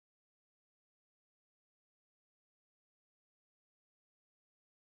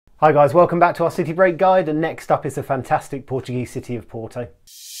Hi guys, welcome back to our city break guide, and next up is the fantastic Portuguese city of Porto.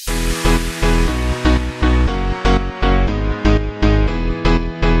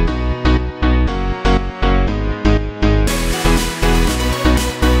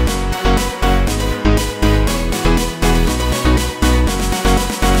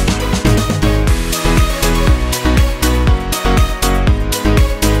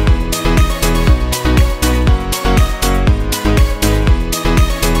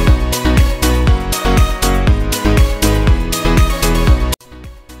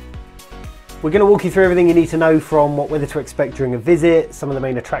 We're going to walk you through everything you need to know, from whether to expect during a visit, some of the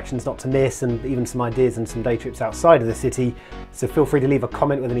main attractions not to miss, and even some ideas and some day trips outside of the city. So feel free to leave a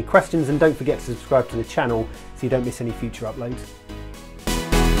comment with any questions, and don't forget to subscribe to the channel so you don't miss any future uploads.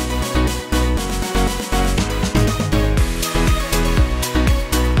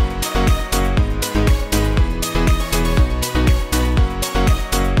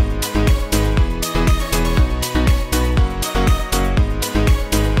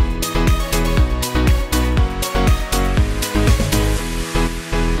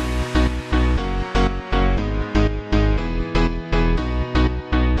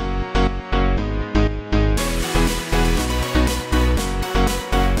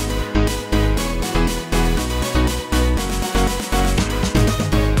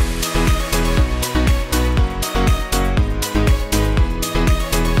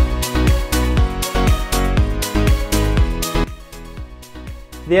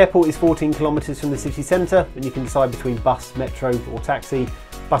 The airport is 14 kilometres from the city centre, and you can decide between bus, metro or taxi.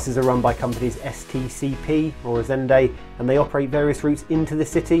 Buses are run by companies STCP or andante, and they operate various routes into the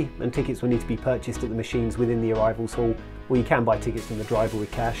city, and tickets will need to be purchased at the machines within the arrivals hall, or you can buy tickets from the driver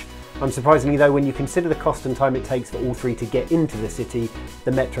with cash. Unsurprisingly though, when you consider the cost and time it takes for all three to get into the city,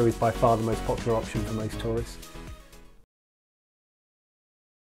 the metro is by far the most popular option for most tourists.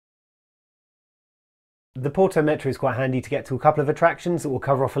 The Porto Metro is quite handy to get to a couple of attractions that we'll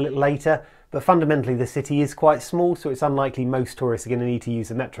cover off a little later, but fundamentally the city is quite small, so it's unlikely most tourists are going to need to use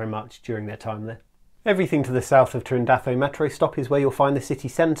the metro much during their time there. Everything to the south of Andante metro stop is where you'll find the city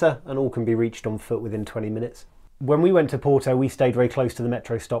centre, and all can be reached on foot within 20 minutes. When we went to Porto, we stayed very close to the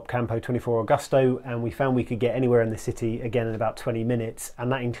metro stop Campo 24 Augusto, and we found we could get anywhere in the city again in about 20 minutes,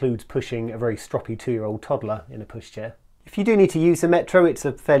 and that includes pushing a very stroppy 2-year-old toddler in a pushchair. If you do need to use the metro, it's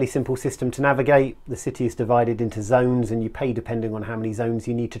a fairly simple system to navigate. The city is divided into zones, and you pay depending on how many zones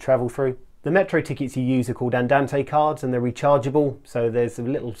you need to travel through. The metro tickets you use are called andante cards, and they're rechargeable, so there's a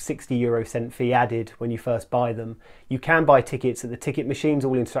little 60 € fee added when you first buy them. You can buy tickets at the ticket machines,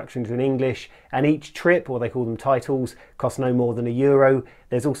 all instructions are in English, and each trip, or they call them titles, costs no more than €1.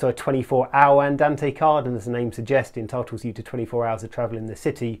 There's also a 24-hour andante card, and as the name suggests, entitles you to 24 hours of travel in the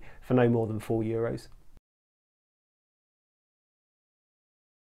city for no more than €4.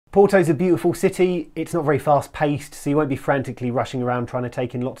 Porto's a beautiful city. It's not very fast paced, so you won't be frantically rushing around trying to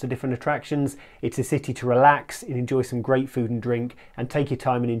take in lots of different attractions. It's a city to relax and enjoy some great food and drink, and take your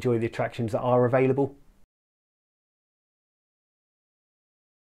time and enjoy the attractions that are available.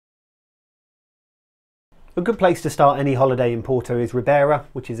 A good place to start any holiday in Porto is Ribeira,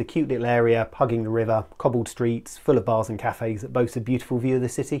 which is a cute little area hugging the river, cobbled streets, full of bars and cafes that boast a beautiful view of the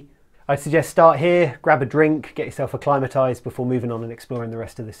city. I'd suggest start here, grab a drink, get yourself acclimatised before moving on and exploring the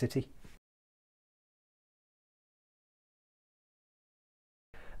rest of the city.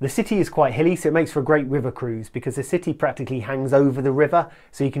 The city is quite hilly, so it makes for a great river cruise because the city practically hangs over the river,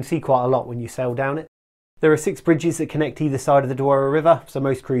 so you can see quite a lot when you sail down it. There are 6 bridges that connect either side of the Douro River, so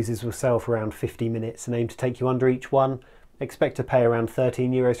most cruises will sail for around 50 minutes and aim to take you under each one. Expect to pay around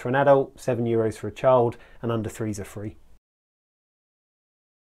 €13 for an adult, €7 for a child, and under 3s are free.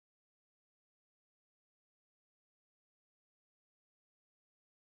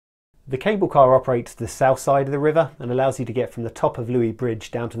 The cable car operates the south side of the river and allows you to get from the top of Louis Bridge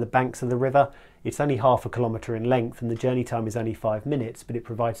down to the banks of the river. It's only half a kilometre in length, and the journey time is only 5 minutes, but it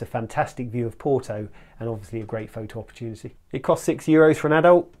provides a fantastic view of Porto and obviously a great photo opportunity. It costs €6 for an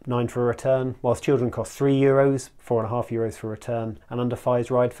adult, 9 for a return, whilst children cost €3, €4.50 for a return, and under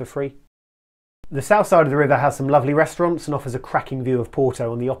 5s ride for free. The south side of the river has some lovely restaurants and offers a cracking view of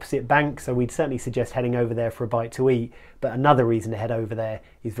Porto on the opposite bank, so we'd certainly suggest heading over there for a bite to eat, but another reason to head over there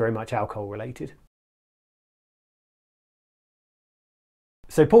is very much alcohol related.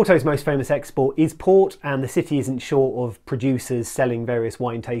 So Porto's most famous export is port, and the city isn't short of producers selling various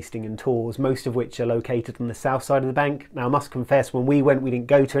wine tasting and tours, most of which are located on the south side of the bank. Now I must confess, when we went we didn't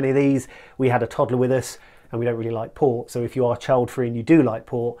go to any of these. We had a toddler with us and we don't really like port, so if you are child free and you do like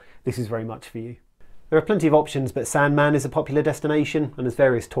port, this is very much for you. There are plenty of options, but Sandman is a popular destination and there's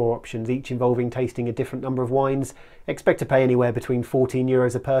various tour options, each involving tasting a different number of wines. Expect to pay anywhere between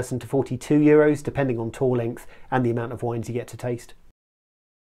 €14 a person to €42, depending on tour length and the amount of wines you get to taste.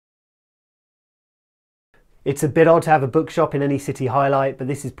 It's a bit odd to have a bookshop in any city highlight, but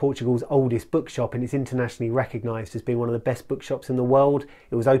this is Portugal's oldest bookshop and it's internationally recognised as being one of the best bookshops in the world.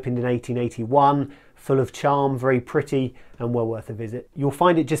 It was opened in 1881, full of charm, very pretty and well worth a visit. You'll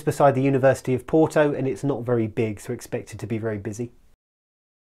find it just beside the University of Porto and it's not very big, so expect it to be very busy.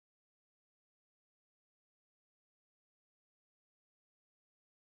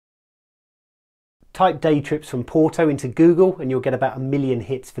 Type day trips from Porto into Google and you'll get about 1 million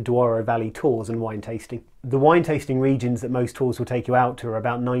hits for Douro Valley tours and wine tasting. The wine tasting regions that most tours will take you out to are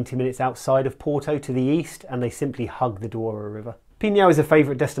about 90 minutes outside of Porto to the east, and they simply hug the Douro River. Pinhão is a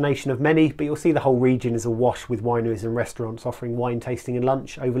favourite destination of many, but you'll see the whole region is awash with wineries and restaurants offering wine tasting and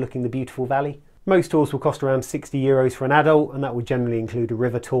lunch overlooking the beautiful valley. Most tours will cost around €60 for an adult, and that will generally include a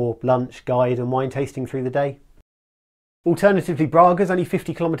river tour, lunch, guide and wine tasting through the day. Alternatively, Braga is only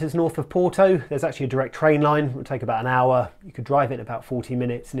 50 kilometres north of Porto. There's actually a direct train line. It will take about an hour. You could drive it in about 40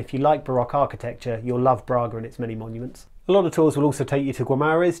 minutes. And if you like Baroque architecture, you'll love Braga and its many monuments. A lot of tours will also take you to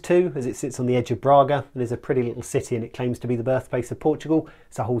Guimarães too, as it sits on the edge of Braga and is a pretty little city and it claims to be the birthplace of Portugal,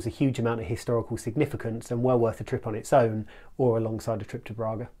 so holds a huge amount of historical significance and well worth a trip on its own or alongside a trip to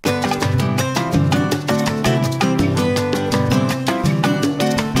Braga.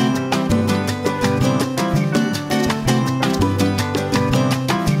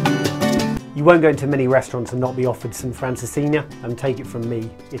 You won't go into many restaurants and not be offered some francesinha, and take it from me,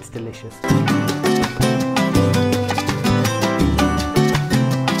 it's delicious.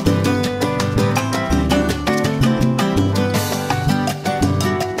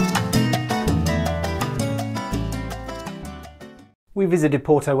 We visited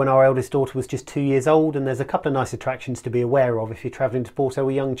Porto when our eldest daughter was just 2 years old, and there's a couple of nice attractions to be aware of if you're travelling to Porto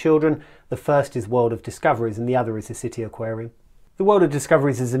with young children. The first is World of Discoveries and the other is the City Aquarium. The World of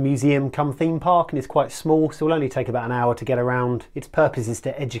Discoveries is a museum come theme park and is quite small, so it will only take about an hour to get around. Its purpose is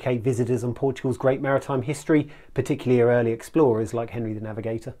to educate visitors on Portugal's great maritime history, particularly our early explorers like Henry the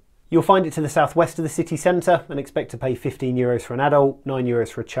Navigator. You'll find it to the southwest of the city centre and expect to pay €15 for an adult,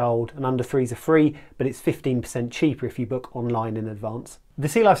 €9 for a child, and under 3s are free, but it's 15% cheaper if you book online in advance. The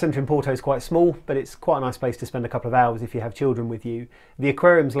Sea Life Centre in Porto is quite small, but it's quite a nice place to spend a couple of hours if you have children with you. The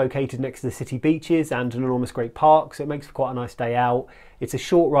aquarium's located next to the city beaches and an enormous great park, so it makes for quite a nice day out. It's a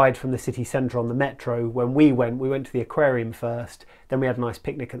short ride from the city centre on the metro. When we went to the aquarium first, then we had a nice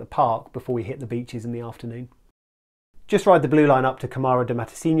picnic at the park before we hit the beaches in the afternoon. Just ride the blue line up to Câmara de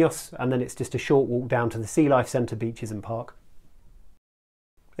Matosinhos and then it's just a short walk down to the Sea Life Centre beaches and park.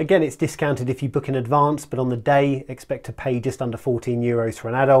 Again, it's discounted if you book in advance, but on the day expect to pay just under €14 for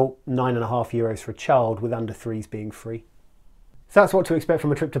an adult, €9.50 for a child, with under 3s being free. So that's what to expect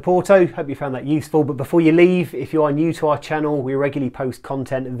from a trip to Porto. Hope you found that useful, but before you leave, if you are new to our channel, we regularly post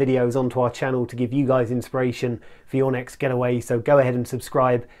content and videos onto our channel to give you guys inspiration for your next getaway, so go ahead and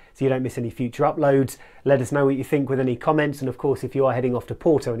subscribe so you don't miss any future uploads. Let us know what you think with any comments, and of course if you are heading off to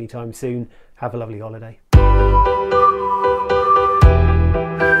Porto anytime soon, have a lovely holiday.